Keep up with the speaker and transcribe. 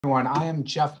Everyone, I am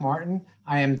Jeff Martin.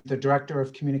 I am the Director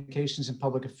of Communications and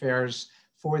Public Affairs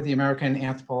for the American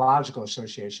Anthropological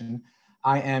Association.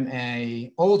 I am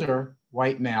an older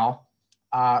white male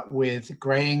with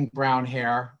graying brown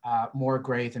hair, more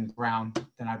gray than brown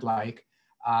than I'd like.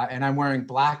 And I'm wearing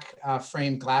black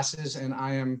framed glasses, and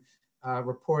I am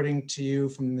reporting to you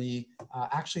from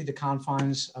actually the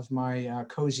confines of my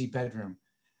cozy bedroom.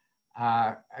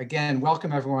 Again,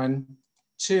 welcome everyone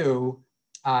to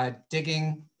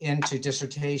digging into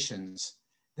dissertations.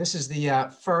 This is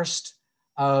the first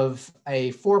of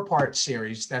a four-part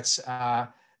series that's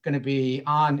going to be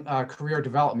on career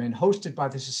development, hosted by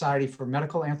the Society for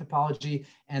Medical Anthropology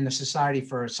and the Society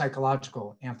for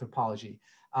Psychological Anthropology.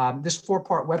 This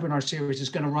four-part webinar series is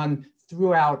going to run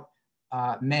throughout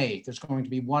May. There's going to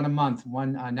be one a month,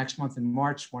 one next month in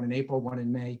March, one in April, one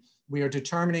in May. We are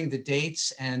determining the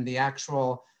dates and the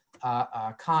actual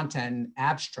content and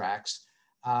abstracts.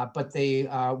 But they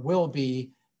will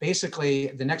be, basically,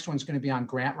 the next one's going to be on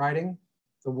grant writing.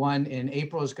 The one in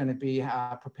April is going to be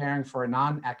preparing for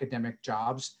non-academic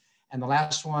jobs. And the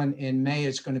last one in May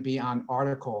is going to be on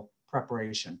article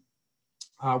preparation.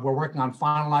 We're working on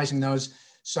finalizing those.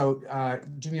 So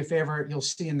do me a favor, you'll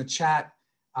see in the chat,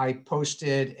 I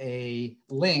posted a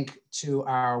link to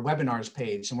our webinars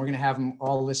page, and we're going to have them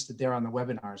all listed there on the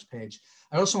webinars page.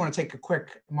 I also want to take a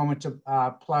quick moment to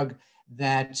plug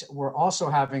that we're also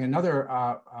having another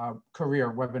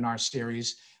career webinar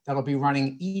series that'll be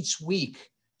running each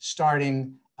week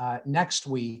starting next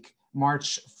week,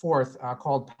 March 4th,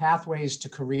 called Pathways to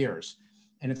Careers.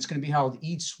 And it's going to be held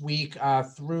each week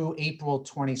through April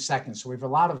 22nd. So we have a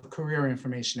lot of career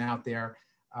information out there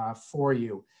for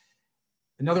you.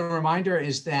 Another reminder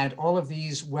is that all of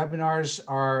these webinars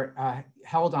are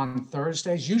held on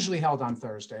Thursdays, usually held on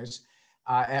Thursdays.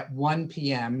 At 1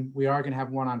 p.m. We are going to have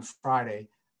one on Friday,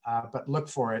 but look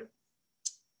for it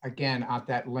again at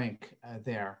that link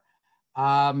there.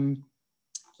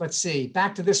 Let's see,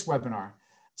 back to this webinar.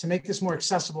 To make this more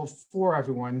accessible for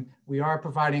everyone, we are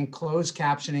providing closed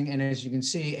captioning, and as you can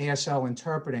see, ASL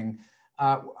interpreting.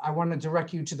 I want to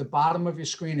direct you to the bottom of your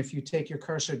screen. If you take your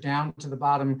cursor down to the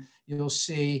bottom, you'll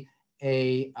see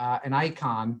an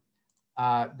icon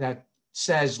that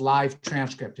says live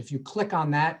transcript. If you click on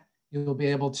that, you'll be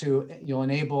able to, you'll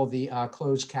enable the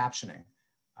closed captioning,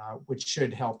 which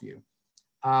should help you.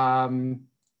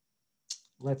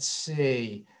 Let's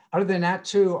see. Other than that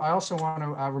too, I also want to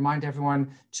remind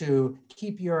everyone to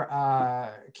keep your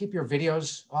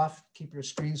videos off, keep your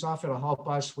screens off. It'll help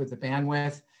us with the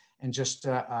bandwidth and just,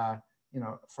 you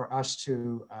know, for us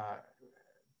to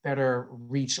better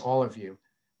reach all of you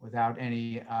without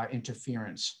any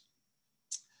interference.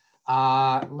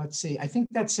 Let's see, I think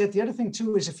that's it. The other thing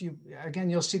too is if you, again,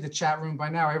 you'll see the chat room by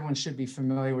now. Everyone should be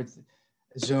familiar with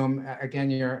Zoom. Again,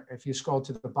 if you scroll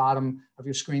to the bottom of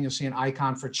your screen, you'll see an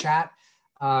icon for chat.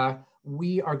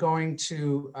 We are going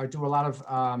to do a lot of,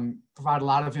 provide a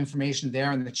lot of information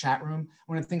there in the chat room.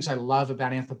 One of the things I love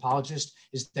about Anthropologists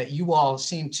is that you all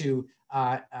seem to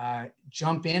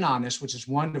jump in on this, which is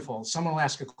wonderful. Someone will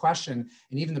ask a question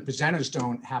and even the presenters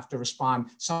don't have to respond.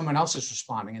 Someone else is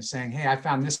responding and saying, hey, I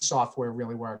found this software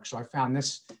really works. So I found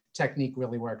this technique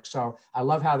really works. So I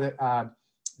love how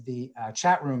the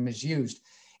chat room is used.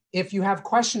 If you have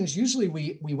questions, usually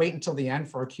we wait until the end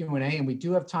for a Q&A, and we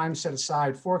do have time set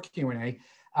aside for Q&A.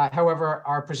 However,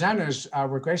 our presenters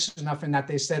were gracious enough in that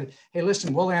they said, hey,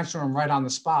 listen, we'll answer them right on the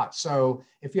spot. So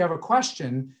if you have a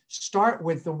question, start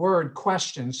with the word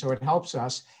question so it helps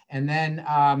us, and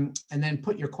then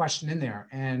put your question in there,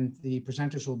 and the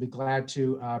presenters will be glad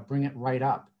to bring it right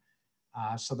up.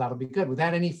 So that'll be good.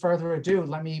 Without any further ado,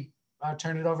 let me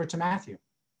turn it over to Matthew.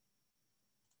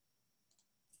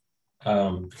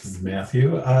 This is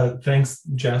Matthew. Thanks,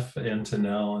 Jeff and to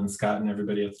Nell and Scott and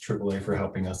everybody at the AAA for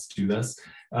helping us do this.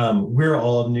 We're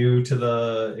all new to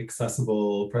the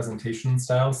accessible presentation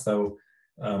style, so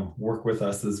work with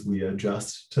us as we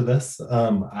adjust to this.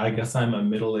 I guess I'm a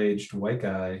middle-aged white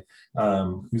guy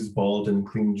who's bald and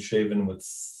clean shaven with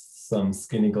some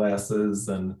skinny glasses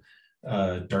and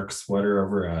a dark sweater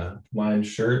over a lined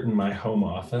shirt in my home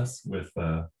office with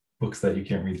books that you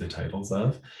can't read the titles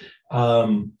of.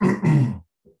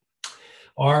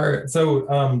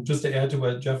 Just to add to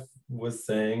what Jeff was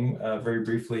saying very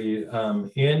briefly,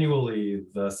 annually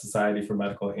the Society for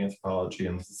Medical Anthropology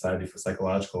and the Society for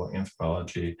Psychological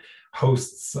Anthropology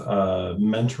hosts a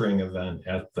mentoring event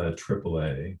at the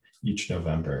AAA each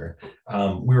November.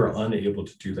 We were unable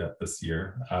to do that this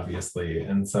year, obviously,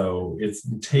 and so it's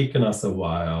taken us a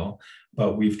while,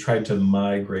 but we've tried to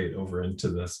migrate over into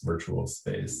this virtual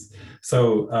space.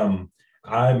 So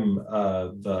I'm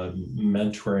the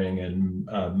mentoring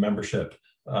and membership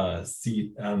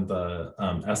seat on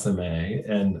the SMA,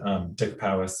 and Dick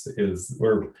Powis is,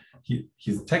 or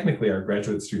he's technically our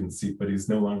graduate student seat, but he's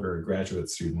no longer a graduate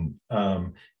student.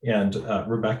 And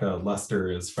Rebecca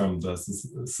Lester is from the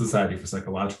Society for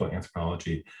Psychological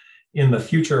Anthropology. In the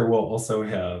future, we'll also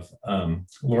have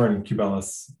Lauren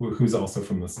Cubellis, who's also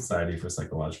from the Society for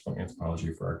Psychological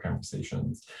Anthropology, for our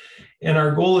conversations. And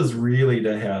our goal is really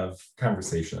to have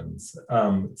conversations.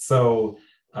 So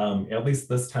at least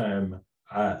this time,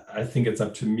 I think it's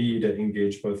up to me to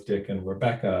engage both Dick and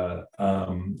Rebecca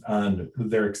on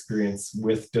their experience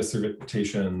with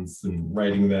dissertations and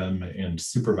writing them and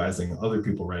supervising other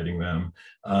people writing them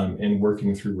and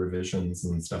working through revisions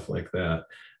and stuff like that.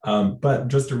 But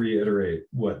just to reiterate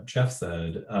what Jeff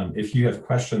said, if you have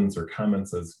questions or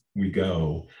comments as we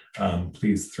go,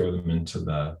 please throw them into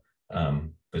the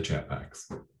chat box.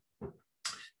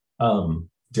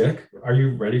 Dick, are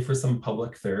you ready for some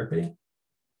public therapy?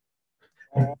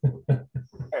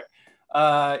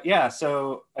 Yeah,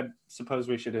 so I suppose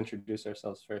we should introduce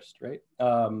ourselves first, right?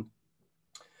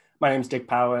 My name's Dick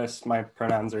Powis. My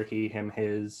pronouns are he, him,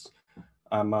 his.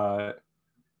 I'm a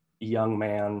young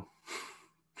man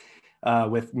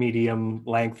with medium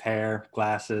length hair,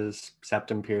 glasses,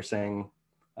 septum piercing,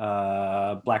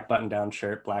 black button-down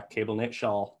shirt, black cable knit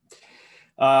shawl.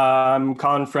 I'm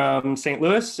calling from St.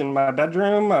 Louis in my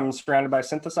bedroom. I'm surrounded by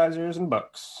synthesizers and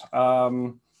books.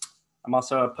 I'm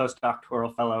also a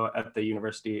postdoctoral fellow at the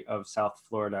University of South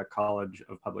Florida College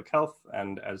of Public Health.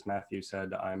 And as Matthew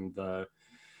said, I'm the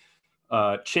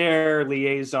chair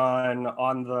liaison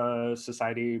on the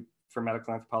Society for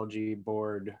Medical Anthropology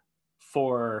board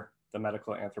for the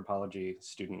Medical Anthropology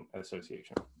Student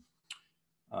Association.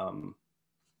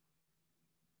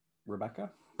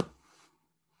 Rebecca?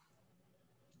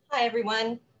 Hi,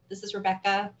 everyone. This is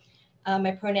Rebecca.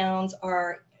 My pronouns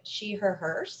are she, her,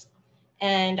 hers.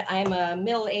 And I'm a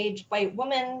middle-aged white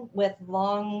woman with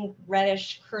long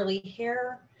reddish curly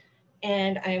hair.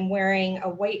 And I'm wearing a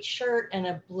white shirt and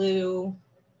a blue,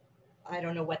 I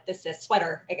don't know what this is,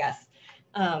 sweater, I guess.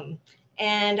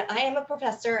 And I am a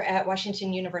professor at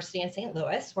Washington University in St.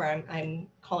 Louis, where I'm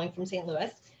calling from St.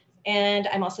 Louis. And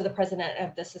I'm also the president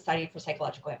of the Society for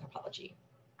Psychological Anthropology.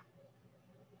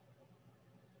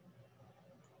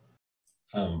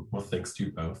 Well, thanks to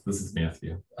you both. This is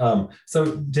Matthew.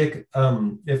 So Dick,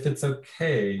 if it's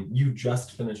okay, you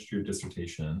just finished your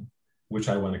dissertation, which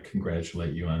I want to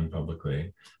congratulate you on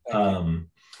publicly.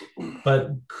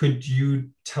 But could you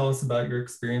tell us about your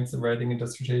experience of writing a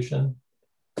dissertation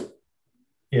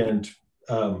and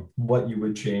what you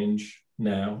would change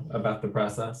now about the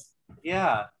process?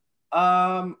 Yeah.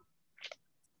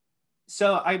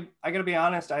 So I gotta be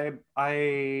honest,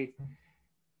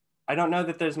 I don't know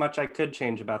that there's much I could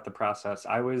change about the process.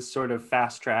 I was sort of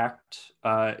fast-tracked.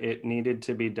 It needed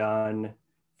to be done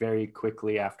very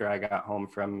quickly after I got home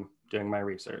from doing my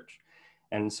research.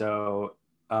 And so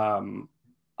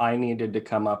I needed to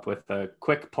come up with a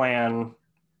quick plan,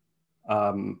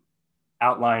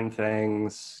 outline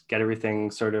things, get everything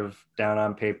sort of down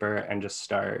on paper and just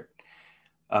start.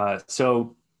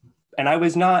 And I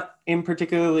was not in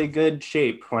particularly good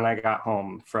shape when I got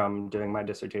home from doing my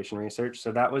dissertation research.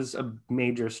 So that was a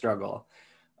major struggle.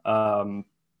 But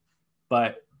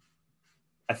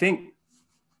I think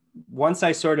once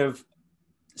I sort of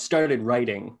started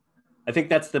writing, I think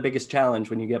that's the biggest challenge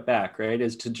when you get back, right?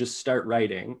 Is to just start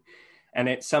writing. And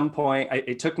at some point,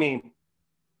 it took me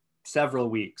several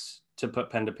weeks to put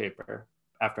pen to paper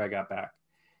after I got back.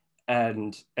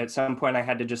 And at some point I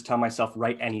had to just tell myself,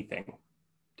 write anything,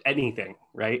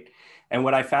 right? And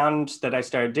what I found that I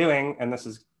started doing, and this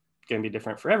is going to be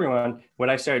different for everyone, what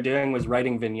I started doing was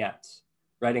writing vignettes,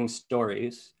 writing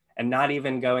stories, and not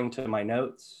even going to my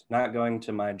notes, not going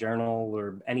to my journal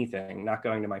or anything, not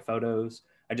going to my photos.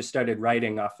 I just started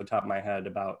writing off the top of my head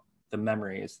about the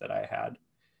memories that I had.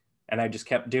 And I just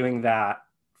kept doing that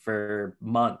for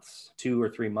months, 2 or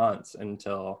 3 months,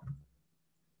 until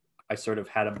I sort of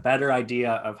had a better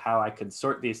idea of how I could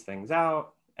sort these things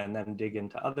out and then dig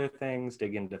into other things,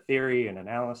 dig into theory and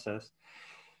analysis.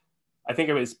 I think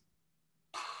it was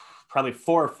probably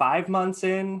 4 or 5 months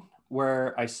in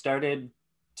where I started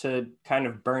to kind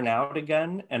of burn out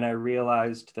again. And I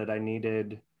realized that I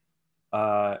needed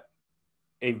a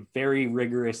very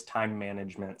rigorous time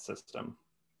management system.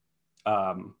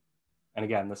 And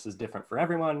again, this is different for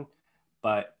everyone,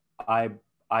 but I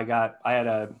had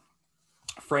a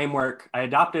framework. I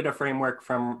adopted a framework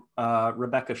from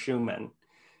Rebecca Schumann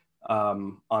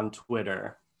on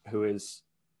Twitter, who is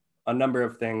a number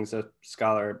of things, a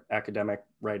scholar, academic,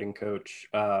 writing coach.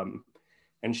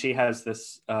 And she has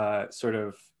this sort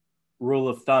of rule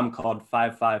of thumb called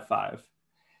 5-5-5.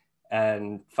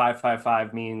 And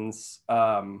 555 means,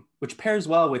 which pairs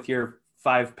well with your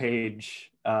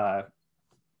 5-page blog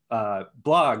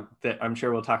that I'm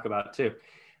sure we'll talk about too.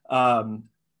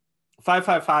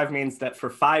 555 means that for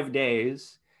 5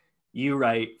 days, you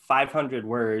write 500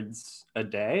 words a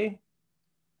day,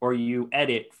 or you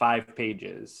edit 5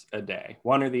 pages a day,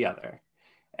 one or the other.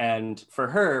 And for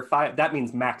her, that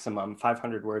means maximum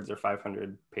 500 words or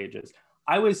 500 pages.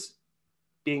 I was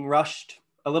being rushed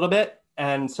a little bit.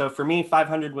 And so for me,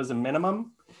 500 was a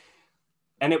minimum.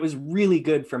 And it was really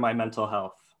good for my mental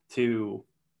health to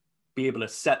be able to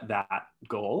set that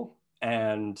goal.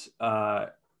 And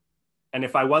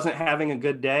if I wasn't having a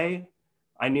good day,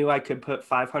 I knew I could put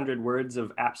 500 words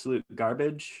of absolute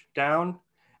garbage down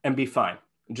and be fine.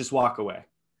 Just walk away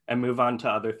and move on to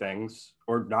other things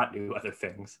or not do other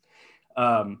things.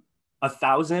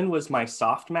 1,000 was my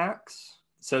soft max.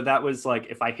 So that was like,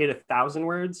 if I hit 1,000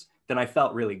 words, then I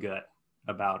felt really good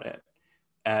about it.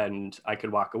 And I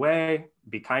could walk away,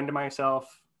 be kind to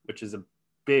myself, which is a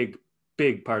big,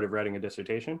 big part of writing a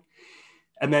dissertation.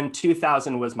 And then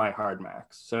 2,000 was my hard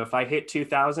max. So if I hit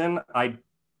 2,000, I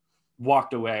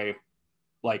walked away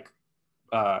like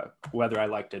whether I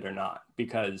liked it or not,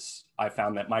 because I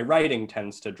found that my writing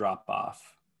tends to drop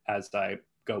off as I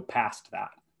go past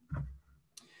that.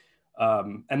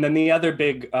 And then the other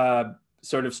big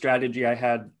sort of strategy I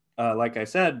had, like I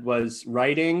said, was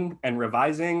writing and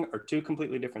revising are 2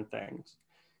 completely different things.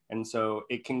 And so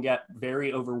it can get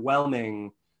very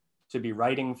overwhelming to be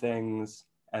writing things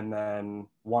and then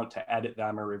want to edit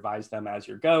them or revise them as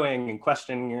you're going and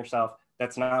questioning yourself.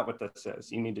 That's not what this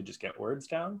is. You need to just get words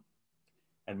down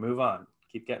and move on.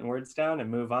 Keep getting words down and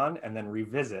move on, and then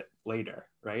revisit later,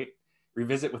 right?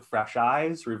 Revisit with fresh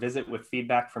eyes, revisit with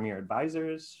feedback from your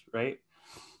advisors, right?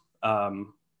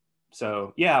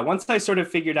 So yeah, once I sort of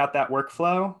figured out that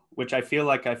workflow, which I feel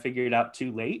like I figured out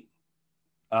too late,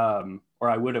 or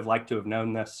I would have liked to have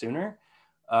known this sooner,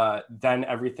 then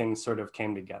everything sort of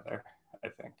came together, I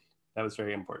think. That was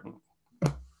very important.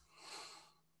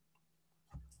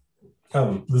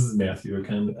 This is Matthew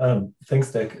again.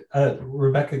 Thanks, Dick.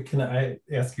 Rebecca, can I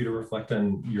ask you to reflect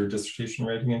on your dissertation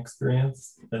writing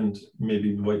experience and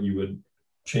maybe what you would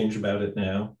change about it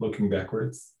now, looking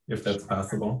backwards, if that's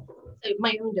possible? So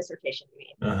my own dissertation, you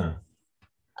mean?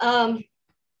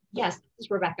 Yes, this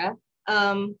is Rebecca.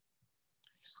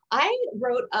 I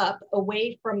wrote up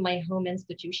away from my home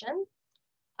institution,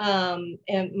 and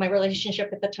my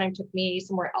relationship at the time took me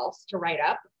somewhere else to write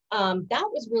up. That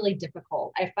was really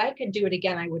difficult. If I could do it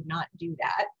again, I would not do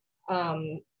that.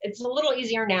 It's a little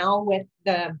easier now with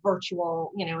the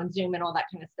virtual, and Zoom and all that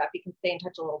kind of stuff. You can stay in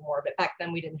touch a little more, but back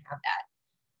then we didn't have that.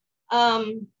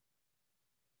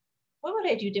 What would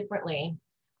I do differently?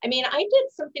 I mean, I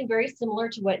did something very similar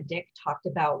to what Dick talked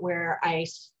about, where I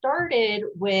started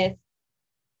with,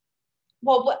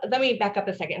 well, let me back up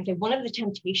a second and say one of the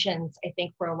temptations, I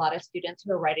think, for a lot of students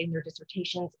who are writing their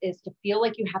dissertations is to feel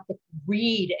like you have to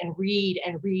read and read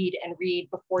and read and read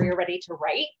before you're ready to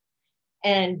write.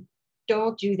 And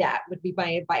don't do that, would be my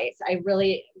advice. I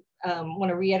really want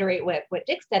to reiterate what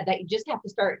Dick said, that you just have to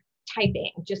start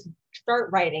typing, just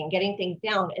start writing, getting things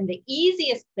down. And the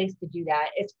easiest place to do that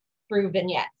is through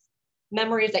vignettes,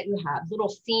 memories that you have, little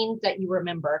scenes that you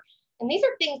remember. And these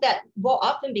are things that will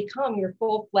often become your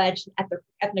full-fledged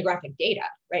ethnographic data,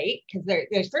 right? Because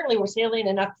they certainly were salient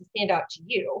enough to stand out to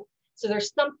you. So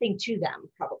there's something to them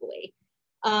probably.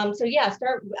 So yeah,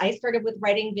 I started with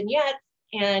writing vignettes,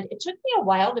 and it took me a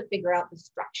while to figure out the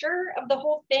structure of the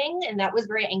whole thing. And that was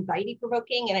very anxiety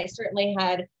provoking. And I certainly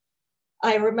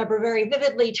I remember very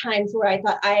vividly times where I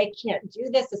thought, I can't do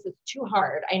this. This is too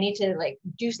hard. I need to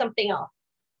do something else.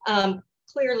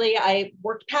 Clearly, I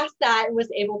worked past that and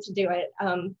was able to do it.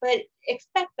 But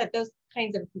expect that those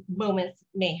kinds of moments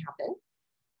may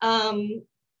happen.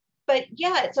 But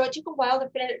yeah, so it took a while to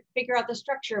figure out the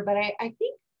structure. But I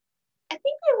think I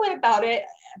went about it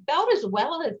about as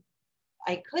well as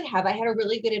I could have. I had a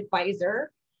really good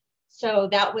advisor, so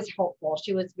that was helpful.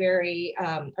 She was very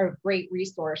a great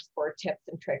resource for tips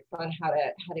and tricks on how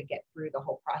to get through the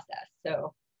whole process.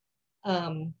 So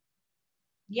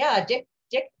yeah, Dick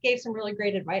gave some really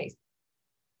great advice.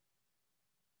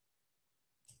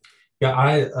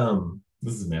 Yeah,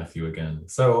 this is Matthew again.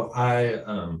 So I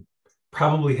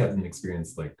probably had an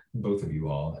experience like both of you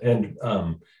all. And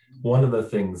one of the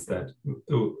things that,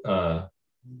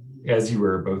 as you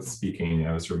were both speaking,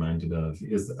 I was reminded of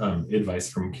is advice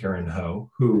from Karen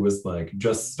Ho, who was like,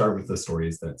 just start with the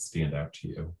stories that stand out to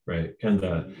you, right?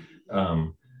 And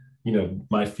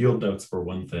my field notes were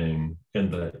one thing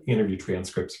and the interview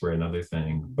transcripts were another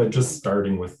thing, but just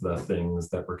starting with the things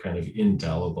that were kind of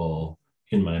indelible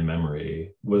in my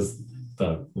memory was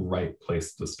the right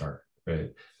place to start,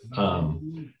 right?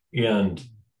 And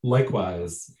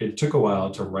likewise, it took a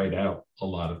while to write out a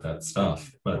lot of that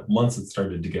stuff, but once it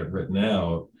started to get written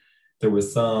out, there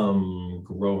was some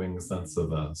growing sense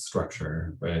of a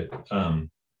structure, right?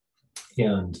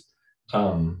 And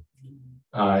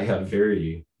I have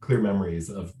very clear memories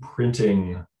of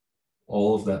printing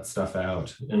all of that stuff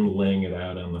out and laying it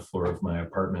out on the floor of my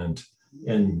apartment,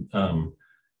 and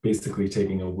basically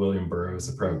taking a William Burroughs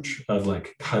approach of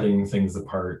like cutting things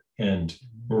apart and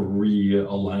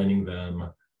realigning them,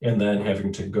 and then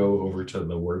having to go over to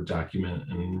the Word document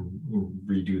and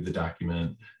redo the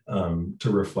document to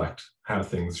reflect how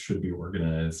things should be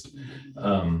organized.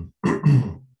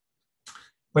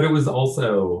 But it was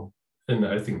also, and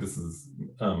I think this is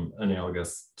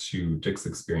analogous to Dick's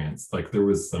experience, like there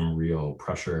was some real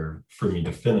pressure for me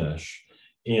to finish.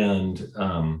 And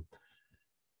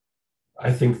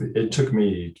I think it took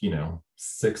me,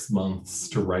 6 months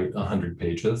to write 100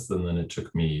 pages, and then it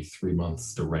took me 3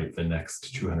 months to write the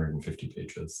next 250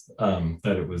 pages.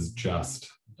 That it was just,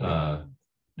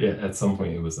 at some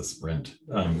point it was a sprint.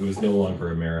 It was no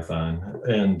longer a marathon.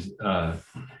 And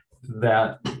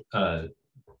that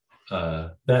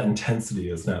intensity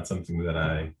is not something that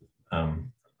I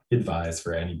advise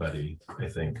for anybody. I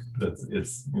think that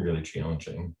it's really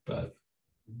challenging, but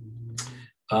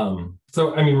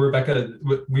so, I mean, Rebecca,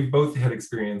 we've both had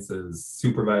experiences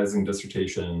supervising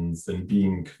dissertations and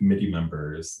being committee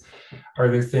members. Are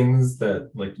there things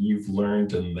that like you've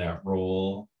learned in that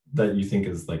role that you think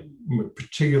is like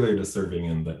particular to serving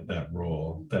in that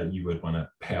role that you would want to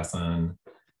pass on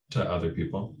to other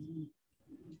people?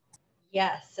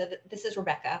 Yes, so this is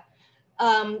Rebecca.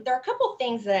 There are a couple of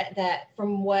things that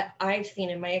from what I've seen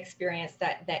in my experience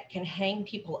that can hang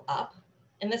people up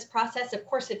in this process. Of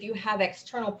course, if you have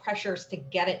external pressures to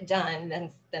get it done,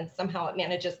 then somehow it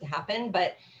manages to happen.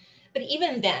 But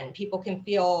even then, people can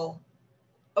feel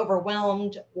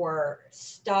overwhelmed or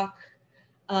stuck,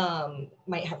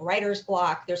 might have writer's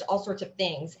block. There's all sorts of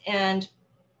things. And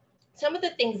some of the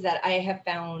things that I have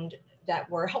found that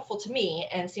were helpful to me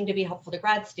and seem to be helpful to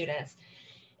grad students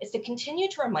is to continue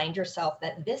to remind yourself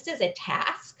that this is a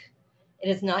task. It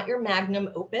is not your magnum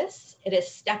opus. It is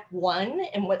step one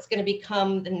in what's going to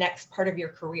become the next part of your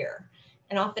career.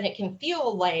 And often it can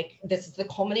feel like this is the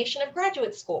culmination of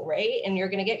graduate school, right? And you're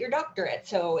going to get your doctorate.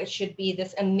 So it should be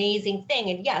this amazing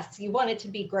thing. And yes, you want it to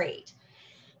be great,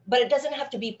 but it doesn't have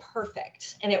to be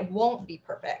perfect, and it won't be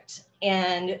perfect.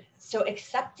 And so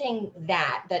accepting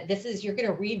that this is, you're going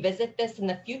to revisit this in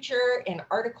the future in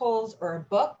articles or a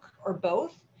book or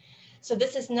both. So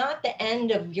this is not the end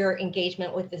of your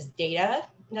engagement with this data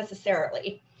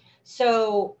necessarily.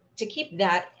 So to keep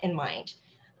that in mind.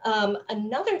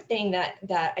 Another thing that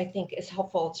I think is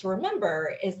helpful to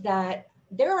remember is that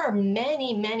there are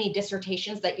many, many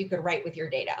dissertations that you could write with your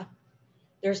data.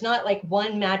 There's not like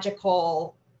one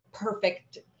magical,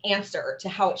 perfect answer to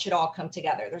how it should all come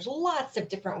together. There's lots of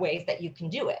different ways that you can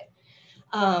do it.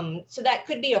 So that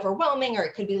could be overwhelming, or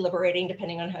it could be liberating,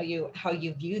 depending on how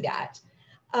you view that.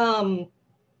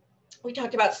 We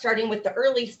talked about starting with the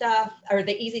early stuff, or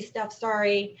the easy stuff,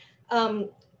 sorry.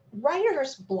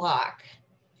 Writer's block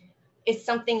is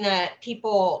something that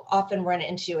people often run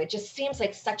into. It just seems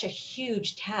like such a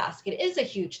huge task. It is a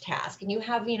huge task, and you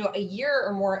have, a year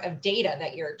or more of data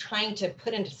that you're trying to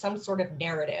put into some sort of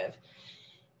narrative.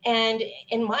 And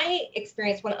in my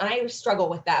experience, when I struggle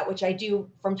with that, which I do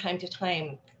from time to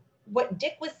time, what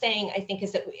Dick was saying, I think,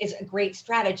 is a great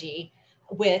strategy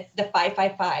with the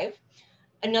 5-5-5.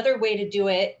 Another way to do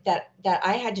it that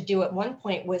I had to do at one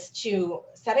point was to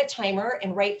set a timer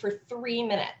and write for 3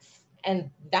 minutes. And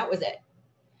that was it.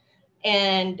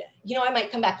 And, I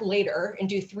might come back later and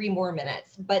do 3 more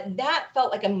minutes, but that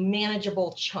felt like a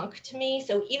manageable chunk to me.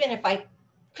 So even if I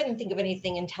couldn't think of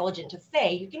anything intelligent to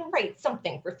say, you can write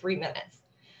something for 3 minutes.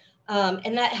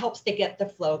 And that helps to get the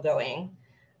flow going.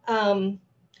 The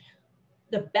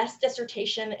best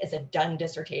dissertation is a done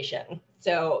dissertation.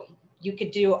 So you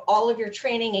could do all of your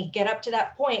training and get up to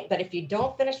that point, but if you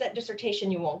don't finish that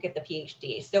dissertation, you won't get the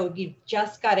PhD. So you've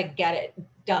just got to get it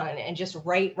done and just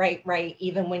write,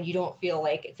 even when you don't feel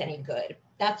like it's any good.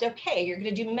 That's okay. You're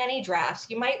going to do many drafts.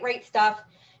 You might write stuff.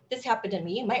 This happened to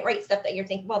me. You might write stuff that you're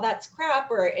thinking, well, that's crap,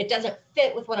 or it doesn't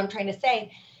fit with what I'm trying to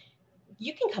say.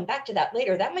 You can come back to that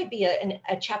later. That might be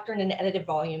a chapter in an edited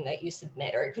volume that you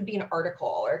submit, or it could be an article,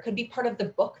 or it could be part of the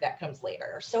book that comes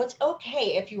later. So it's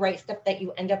okay if you write stuff that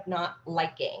you end up not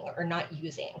liking or not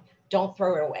using. Don't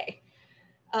throw it away.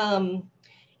 And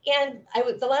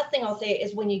the last thing I'll say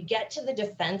is, when you get to the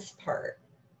defense part,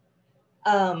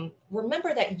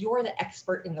 remember that you're the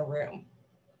expert in the room.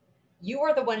 you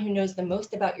are the one who knows the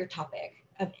most about your topic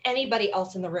of anybody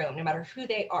else in the room, no matter who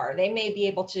they are. They may be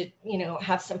able to, you know,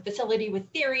 have some facility with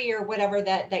theory or whatever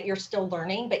that you're still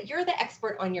learning, but you're the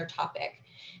expert on your topic.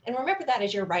 And remember that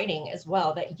as you're writing as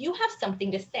well, that you have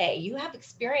something to say. You have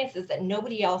experiences that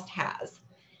nobody else has.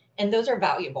 And those are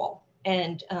valuable.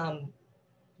 And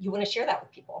you want to share that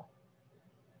with people.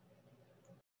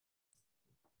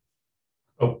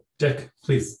 Oh, Dick,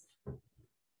 please.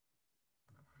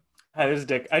 Hi, this is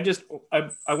Dick. I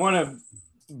want to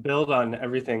build on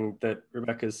everything that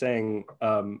Rebecca is saying.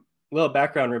 Little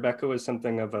background, Rebecca was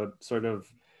something of a sort of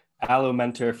allo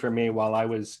mentor for me while I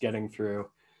was getting through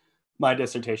my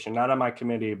dissertation, not on my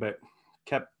committee, but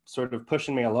kept sort of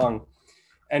pushing me along.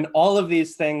 And all of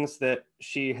these things that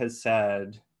she has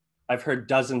said, I've heard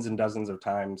dozens and dozens of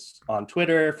times on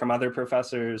Twitter from other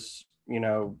professors, you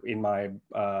know, in my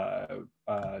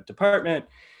department,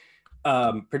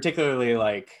 particularly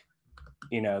like,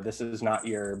 you know, this is not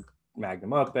your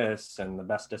magnum opus and the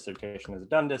best dissertation is a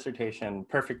done dissertation,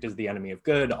 perfect is the enemy of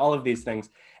good, all of these things.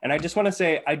 And I just want to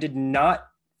say, I did not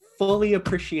fully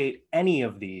appreciate any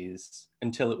of these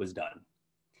until it was done.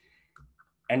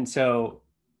 And so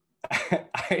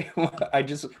I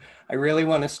really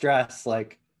want to stress,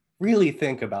 like, really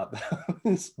think about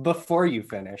those before you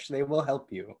finish. They will help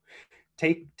you.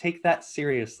 Take that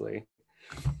seriously.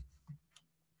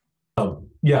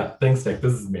 Yeah, thanks, Dick.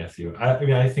 This is Matthew. I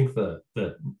mean, I think that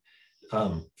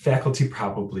faculty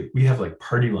probably, we have like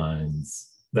party lines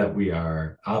that we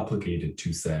are obligated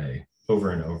to say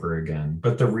over and over again,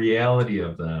 but the reality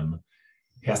of them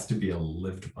has to be a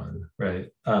lived one, right?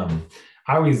 I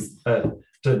always,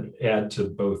 to add to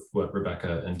both what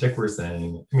Rebecca and Dick were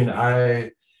saying, I mean,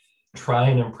 I try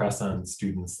and impress on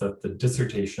students that the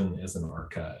dissertation is an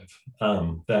archive,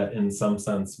 that in some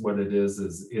sense what it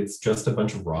is it's just a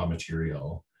bunch of raw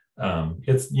material.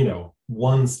 It's, you know,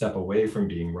 one step away from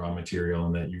being raw material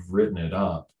in that you've written it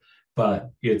up,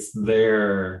 but it's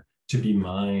there to be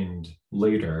mined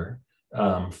later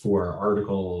for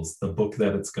articles, the book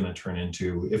that it's going to turn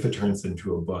into, if it turns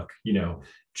into a book, you know,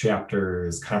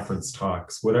 chapters, conference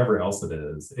talks, whatever else it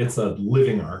is. It's a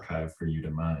living archive for you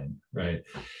to mine, right?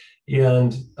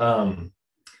 And I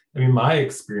mean, my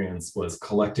experience was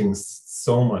collecting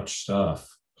so much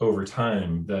stuff over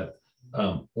time that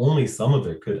only some of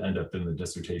it could end up in the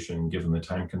dissertation, given the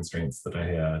time constraints that I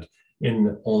had,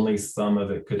 and only some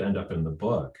of it could end up in the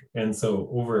book. And so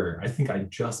I think I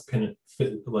just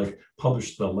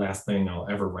published the last thing I'll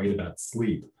ever write about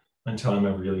sleep until I'm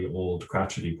a really old,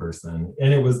 crotchety person.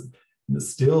 And it was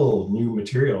still new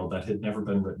material that had never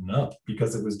been written up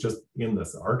because it was just in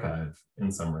this archive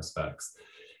in some respects.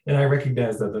 And I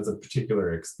recognize that that's a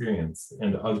particular experience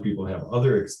and other people have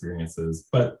other experiences,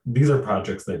 but these are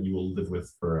projects that you will live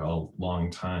with for a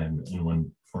long time in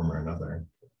one form or another.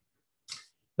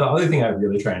 The other thing I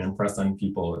really try and impress on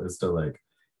people is to like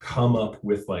come up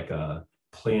with like a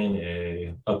plan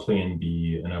A, a plan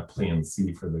B, and a plan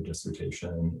C for the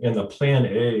dissertation. And the plan A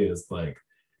is like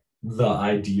the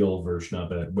ideal version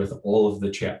of it with all of the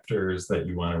chapters that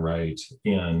you want to write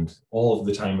and all of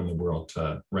the time in the world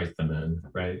to write them in,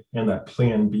 right? And that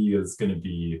plan B is going to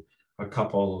be a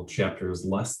couple chapters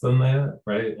less than that,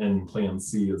 right? And plan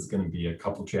C is going to be a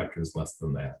couple chapters less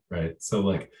than that, right? So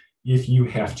like, if you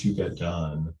have to get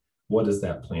done, what is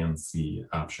that plan C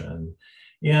option?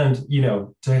 And, you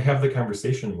know, to have the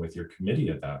conversation with your committee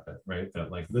about it, right?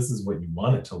 That like, this is what you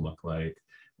want it to look like.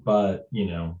 But, you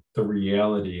know, the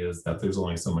reality is that there's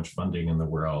only so much funding in the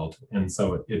world. And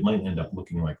so it might end up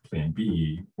looking like plan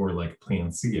B or like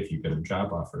plan C if you get a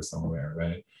job offer somewhere,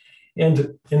 right?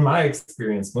 And in my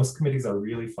experience, most committees are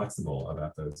really flexible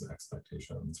about those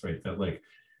expectations, right? That like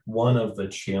one of the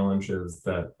challenges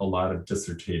that a lot of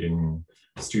dissertating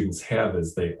students have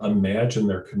is they imagine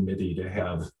their committee to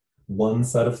have one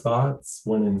set of thoughts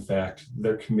when in fact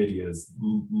their committee is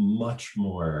much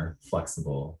more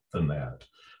flexible than that.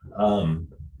 And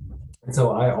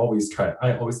so I always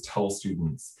tell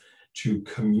students to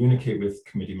communicate with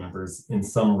committee members in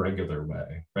some regular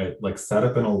way, right? Like set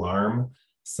up an alarm,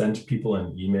 send people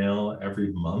an email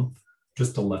every month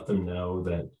just to let them know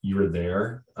that you're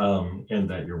there and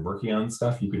that you're working on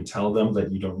stuff. You can tell them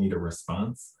that you don't need a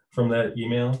response from that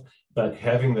email, but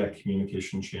having that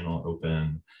communication channel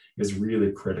open is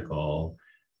really critical,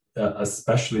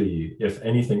 especially if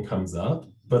anything comes up,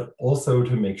 but also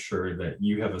to make sure that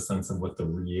you have a sense of what the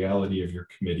reality of your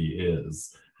committee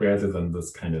is, rather than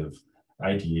this kind of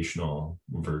ideational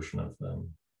version of them.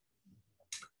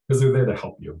 Because they're there to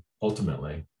help you,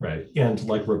 ultimately, right? And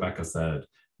like Rebecca said,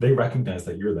 they recognize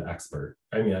that you're the expert.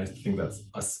 I mean, I think that's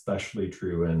especially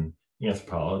true in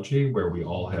anthropology, where we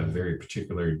all have very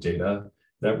particular data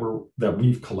that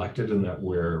we've collected and that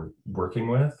we're working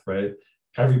with, right?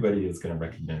 Everybody is going to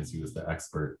recognize you as the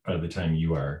expert by the time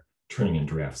you are turning in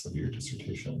drafts of your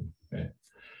dissertation, right?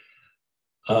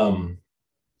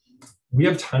 We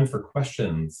have time for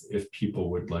questions if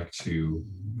people would like to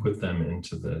put them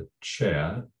into the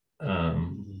chat.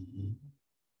 And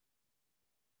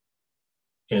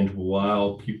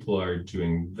while people are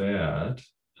doing that,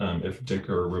 if Dick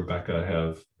or Rebecca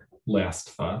have last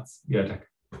thoughts. Yeah, Dick.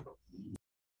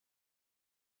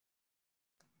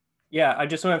 Yeah, I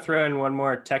just want to throw in one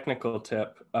more technical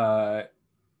tip. I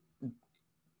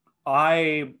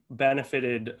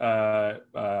benefited a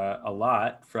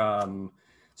lot from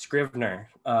Scrivener.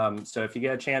 So if you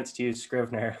get a chance to use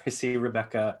Scrivener, I see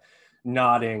Rebecca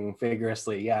nodding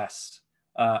vigorously. Yes,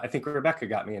 I think Rebecca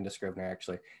got me into Scrivener.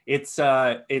 Actually, it's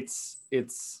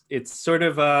sort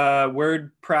of a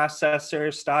word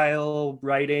processor style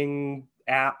writing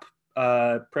app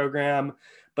program,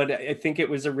 but I think it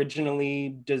was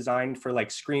originally designed for like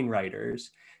screenwriters,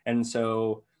 and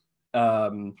so.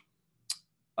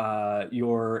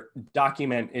 Your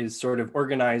document is sort of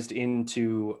organized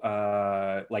into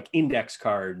like index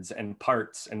cards and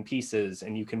parts and pieces,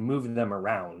 and you can move them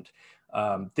around.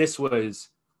 This was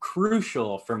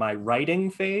crucial for my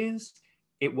writing phase.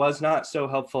 It was not so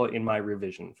helpful in my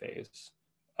revision phase.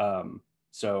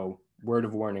 So word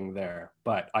of warning there,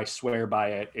 but I swear by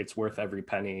it. It's worth every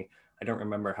penny. I don't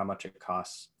remember how much it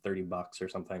costs, $30 or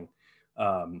something.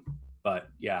 But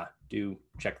yeah, do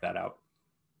check that out.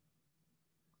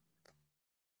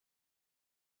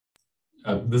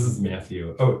 This is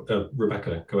Matthew. Oh,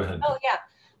 Rebecca, go ahead. Oh, yeah.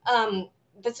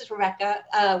 This is Rebecca.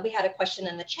 We had a question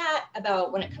in the chat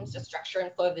about when it comes to structure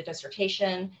and flow of the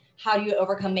dissertation, how do you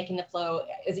overcome making the flow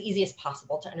as easy as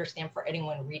possible to understand for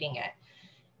anyone reading it?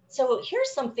 So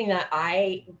here's something that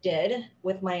I did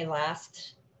with my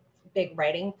last big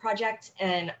writing project.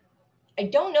 And I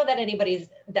don't know that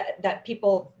that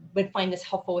people would find this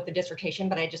helpful with the dissertation,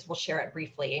 but I just will share it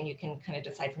briefly and you can kind of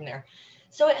decide from there.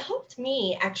 So it helped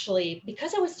me actually,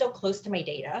 because I was so close to my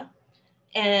data,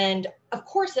 and of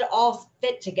course it all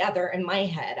fit together in my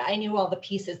head. I knew all the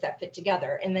pieces that fit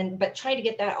together, but trying to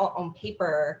get that all on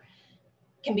paper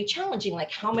can be challenging. Like,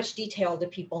 how much detail do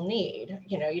people need?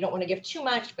 You know, you don't want to give too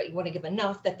much, but you want to give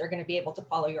enough that they're going to be able to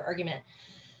follow your argument.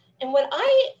 And what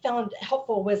I found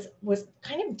helpful was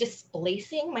kind of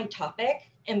displacing my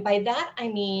topic. And by that, I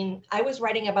mean, I was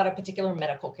writing about a particular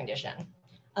medical condition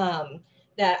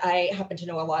that I happen to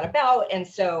know a lot about. And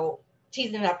so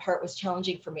teasing that apart was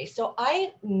challenging for me. So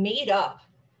I made up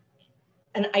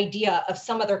an idea of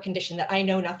some other condition that I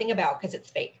know nothing about because it's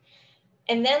fake.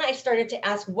 And then I started to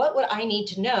ask, what would I need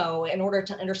to know in order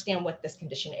to understand what this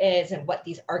condition is and what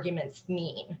these arguments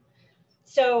mean?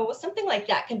 So something like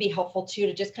that can be helpful too,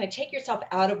 to just kind of take yourself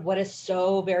out of what is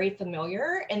so very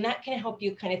familiar. And that can help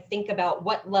you kind of think about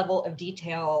what level of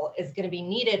detail is going to be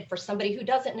needed for somebody who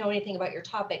doesn't know anything about your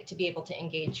topic to be able to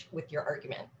engage with your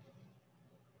argument.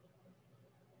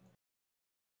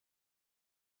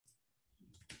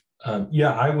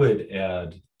 Yeah, I would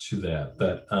add to that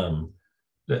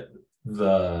that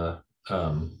the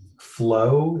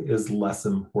flow is less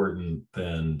important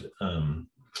than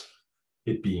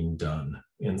it being done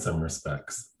in some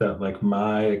respects. That, like,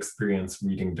 my experience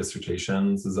reading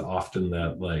dissertations is often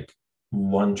that, like,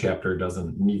 one chapter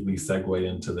doesn't neatly segue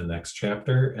into the next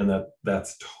chapter, and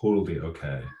that's totally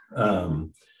okay.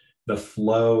 The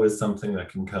flow is something that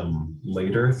can come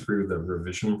later through the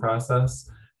revision process,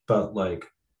 but like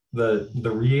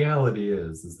the reality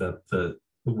is that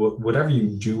whatever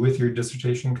you do with your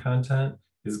dissertation content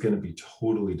is going to be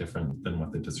totally different than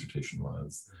what the dissertation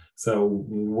was. So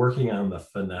working on the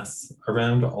finesse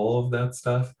around all of that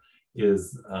stuff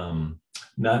is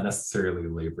not necessarily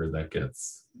labor that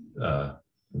gets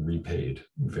repaid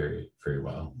very, very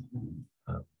well.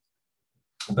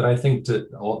 But I think to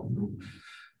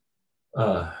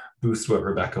boost what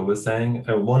Rebecca was saying,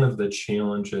 one of the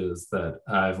challenges that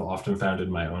I've often found in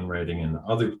my own writing and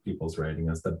other people's writing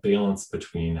is the balance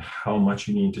between how much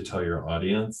you need to tell your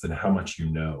audience and how much you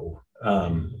know.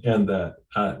 And that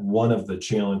one of the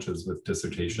challenges with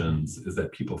dissertations is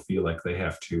that people feel like they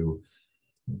have to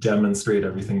demonstrate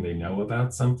everything they know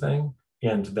about something,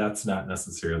 and that's not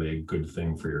necessarily a good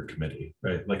thing for your committee,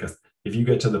 right? Like, if you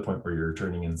get to the point where you're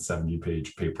turning in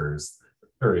 70-page papers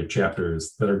or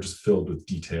chapters that are just filled with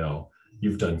detail,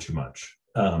 you've done too much.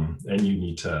 And you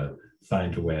need to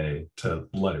find a way to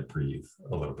let it breathe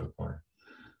a little bit more.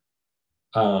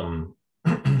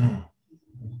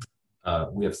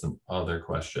 We have some other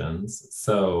questions.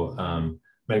 So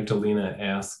Magdalena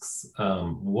asks,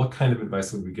 what kind of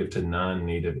advice would we give to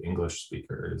non-native English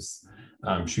speakers?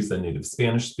 She's a native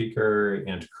Spanish speaker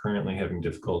and currently having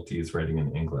difficulties writing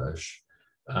in English.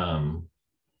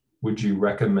 Would you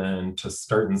recommend to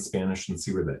start in Spanish and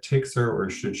see where that takes her, or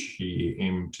should she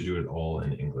aim to do it all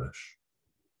in English?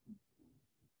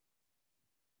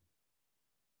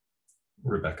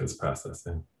 Rebecca's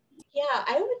processing. Yeah,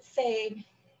 I would say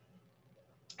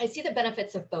I see the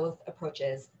benefits of both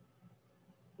approaches.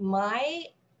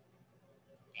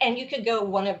 And you could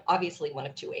go obviously one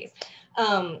of two ways.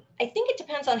 I think it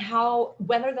depends on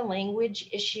whether the language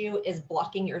issue is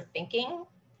blocking your thinking.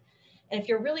 And if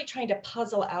you're really trying to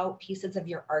puzzle out pieces of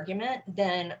your argument,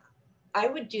 then I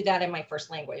would do that in my first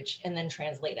language and then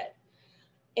translate it.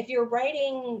 If you're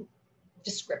writing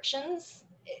descriptions,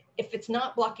 if it's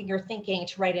not blocking your thinking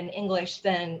to write in English,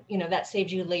 then that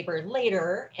saves you labor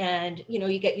later, and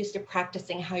you get used to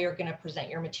practicing how you're going to present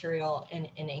your material in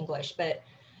English. But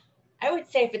I would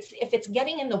say if it's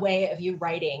getting in the way of you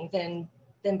writing, then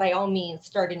by all means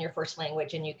start in your first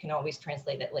language, and you can always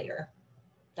translate it later.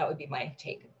 That would be my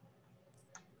take.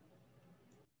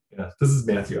 Yeah, this is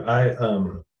Matthew. I've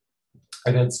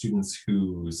had students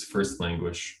whose first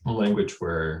language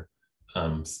were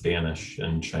Spanish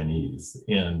and Chinese,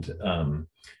 and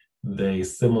they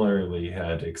similarly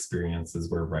had experiences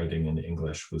where writing in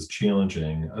English was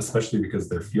challenging, especially because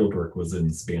their fieldwork was in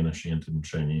Spanish and in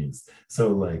Chinese. So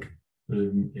like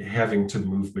having to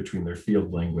move between their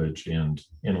field language and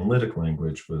analytic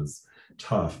language was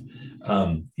tough.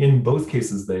 In both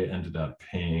cases, they ended up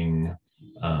paying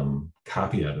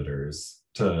copy editors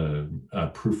to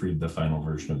proofread the final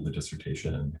version of the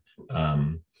dissertation.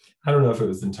 I don't know if it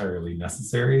was entirely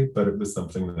necessary, but it was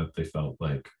something that they felt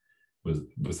like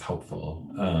was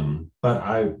helpful. But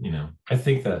I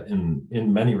think that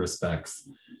in many respects,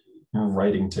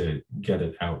 writing to get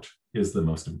it out is the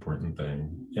most important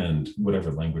thing, and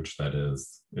whatever language that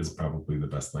is probably the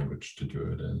best language to do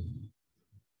it in.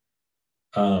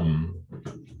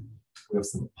 We have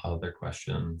some other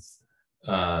questions.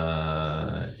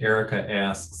 Erica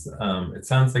asks, it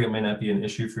sounds like it might not be an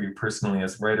issue for you personally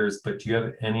as writers, but do you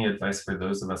have any advice for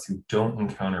those of us who don't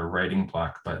encounter writing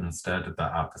block, but instead the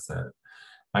opposite?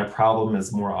 My problem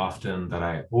is more often that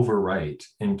I overwrite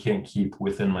and can't keep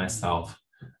within myself,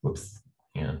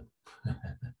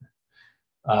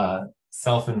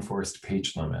 self-enforced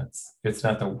page limits. It's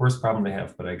not the worst problem to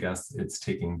have, but I guess it's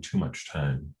taking too much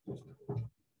time.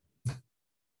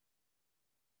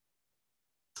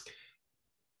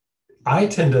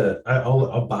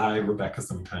 I'll buy Rebecca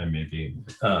some time maybe,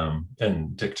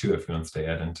 and Dick too if he wants to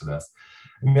add into this.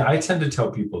 I mean, I tend to tell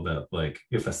people that like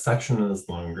if a section is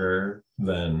longer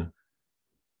than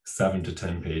 7 to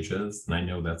 10 pages, and I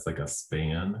know that's like a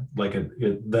span, like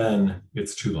then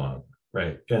it's too long,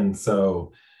 right? And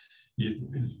so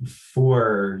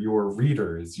for your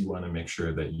readers, you want to make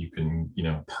sure that you can,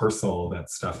 parcel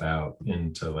that stuff out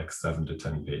into like 7 to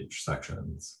 10 page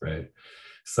sections, right?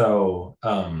 So,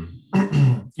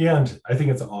 and I think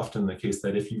it's often the case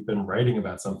that if you've been writing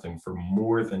about something for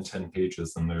more than 10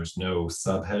 pages and there's no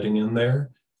subheading in there,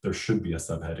 there should be a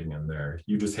subheading in there.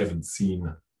 You just haven't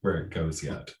seen where it goes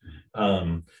yet.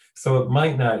 So it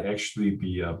might not actually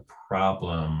be a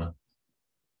problem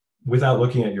without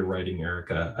looking at your writing,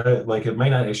 Erica. It might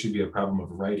not actually be a problem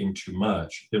of writing too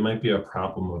much. It might be a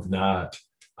problem of not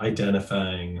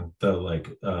identifying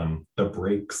the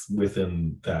breaks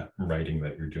within that writing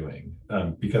that you're doing,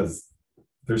 because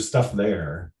there's stuff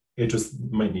there. It just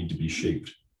might need to be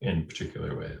shaped in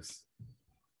particular ways.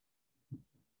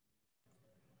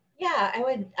 Yeah,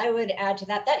 I would add to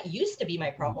that. That used to be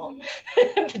my problem,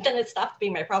 but then it stopped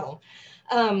being my problem.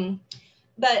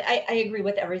 But I agree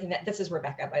with everything this is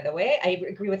Rebecca, by the way. I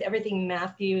agree with everything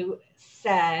Matthew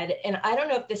said. And I don't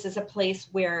know if this is a place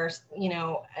where,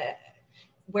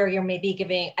 where you're maybe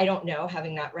giving, I don't know,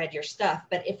 having not read your stuff,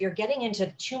 but if you're getting into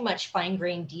too much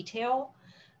fine-grained detail,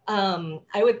 I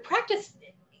would practice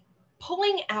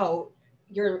pulling out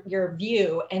your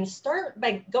view and start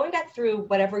by going back through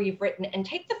whatever you've written and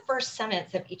take the first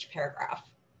sentence of each paragraph.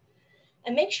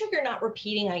 And make sure you're not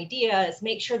repeating ideas.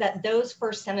 Make sure that those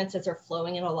first sentences are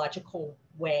flowing in a logical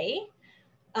way,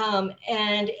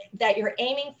 and that you're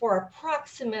aiming for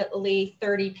approximately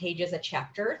 30 pages a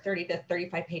chapter, 30 to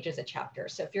 35 pages a chapter.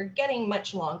 So if you're getting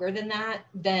much longer than that,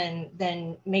 then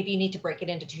maybe you need to break it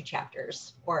into 2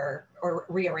 chapters or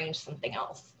rearrange something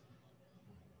else.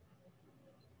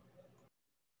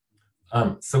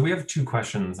 So we have 2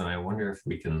 questions, and I wonder if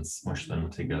we can smush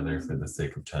them together for the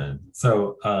sake of time.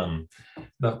 So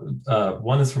the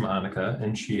one is from Annika,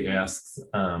 and she asks,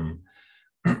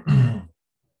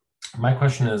 My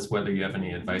question is whether you have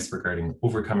any advice regarding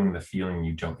overcoming the feeling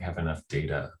you don't have enough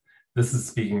data. This is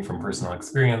speaking from personal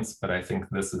experience, but I think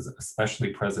this is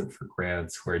especially present for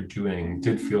grads who are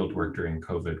did field work during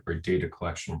COVID, where data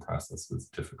collection process was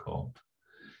difficult.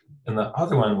 And the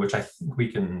other one, which I think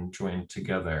we can join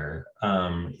together,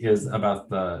 is about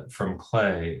from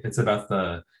Clay, it's about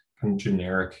the kind of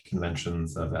generic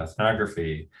conventions of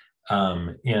ethnography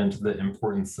and the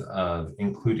importance of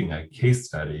including a case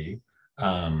study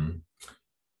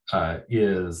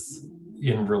is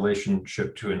in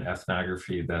relationship to an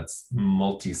ethnography that's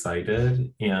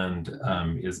multi-sited and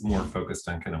is more focused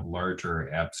on kind of larger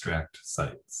abstract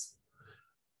sites.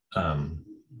 I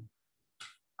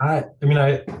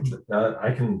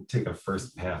can take a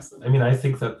first pass. I mean, I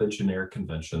think that the generic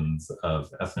conventions of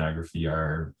ethnography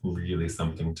are really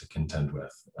something to contend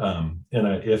with.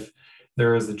 If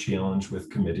there is a challenge with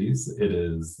committees, it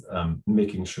is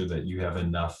making sure that you have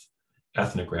enough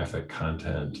ethnographic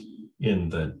content in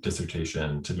the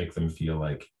dissertation to make them feel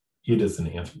like it is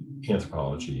an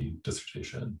anthropology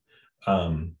dissertation.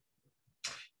 And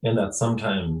that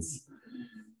sometimes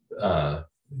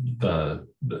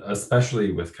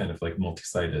especially with kind of like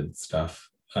multi-sided stuff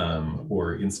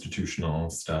or institutional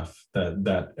stuff,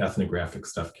 that ethnographic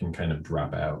stuff can kind of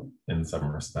drop out in some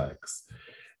respects.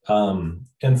 And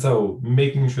so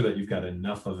making sure that you've got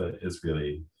enough of it is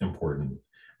really important.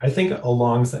 I think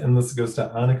alongside, and this goes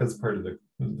to Annika's part of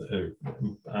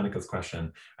Annika's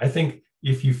question, I think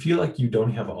if you feel like you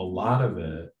don't have a lot of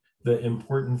it, the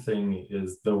important thing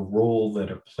is the role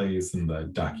that it plays in the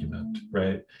document,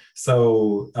 right?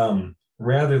 So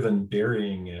rather than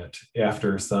burying it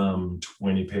after some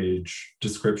 20-page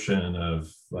description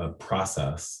of a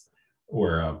process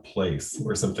or a place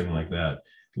or something like that,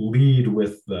 lead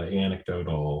with the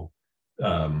anecdotal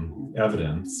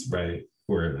evidence, right?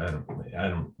 Or I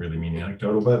don't really mean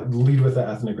anecdotal, but lead with the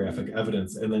ethnographic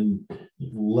evidence and then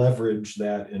leverage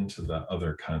that into the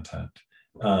other content.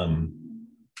 I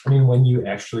mean, when you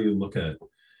actually look at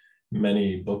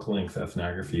many book-length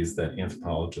ethnographies that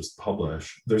anthropologists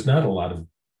publish, there's not a lot of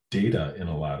data in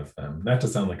a lot of them. Not to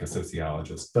sound like a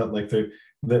sociologist, but like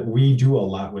that we do a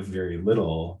lot with very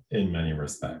little in many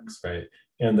respects, right?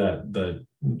 And that the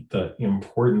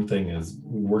important thing is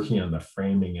working on the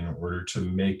framing in order to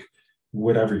make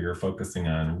whatever you're focusing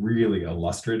on really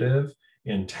illustrative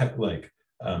and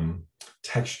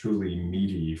textually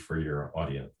meaty for your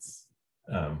audience.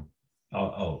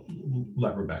 I'll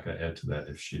let Rebecca add to that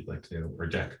if she'd like to, or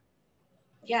Jack.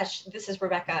 Yes, this is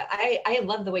Rebecca. I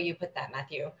love the way you put that,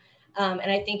 Matthew.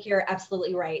 And I think you're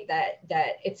absolutely right that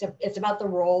it's about the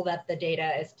role that the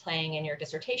data is playing in your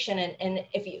dissertation. And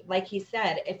if you, like he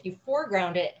said, if you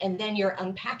foreground it and then you're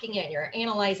unpacking it, you're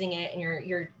analyzing it, and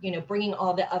you're bringing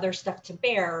all the other stuff to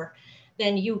bear,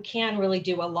 then you can really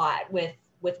do a lot with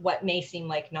what may seem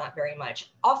like not very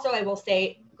much. Also, I will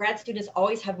say grad students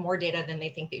always have more data than they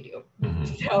think they do.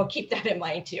 Mm-hmm. So keep that in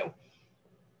mind too.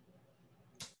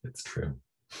 It's true.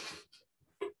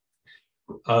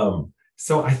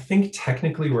 So I think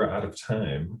technically we're out of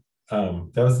time.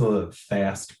 That was a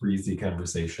fast, breezy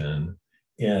conversation.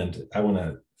 And I want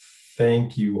to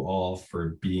thank you all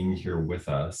for being here with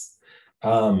us.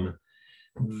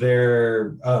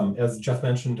 As Jeff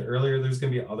mentioned earlier, there's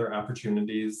going to be other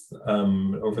opportunities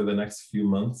over the next few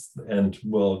months, and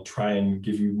we'll try and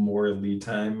give you more lead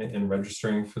time in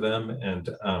registering for them. And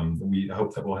we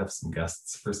hope that we'll have some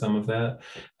guests for some of that.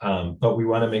 But we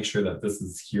want to make sure that this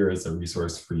is here as a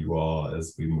resource for you all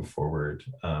as we move forward.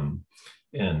 And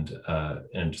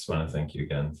just want to thank you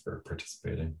again for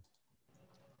participating.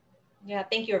 Yeah,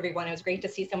 thank you, everyone. It was great to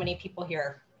see so many people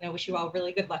here. And I wish you all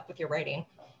really good luck with your writing.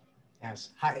 Yes.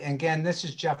 Hi, again, this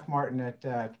is Jeff Martin at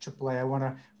AAA. I want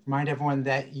to remind everyone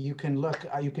that you can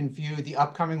view the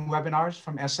upcoming webinars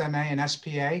from SMA and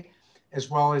SPA, as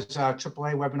well as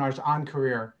AAA webinars on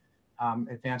career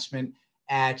advancement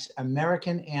at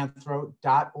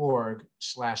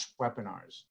americananthro.org/webinars.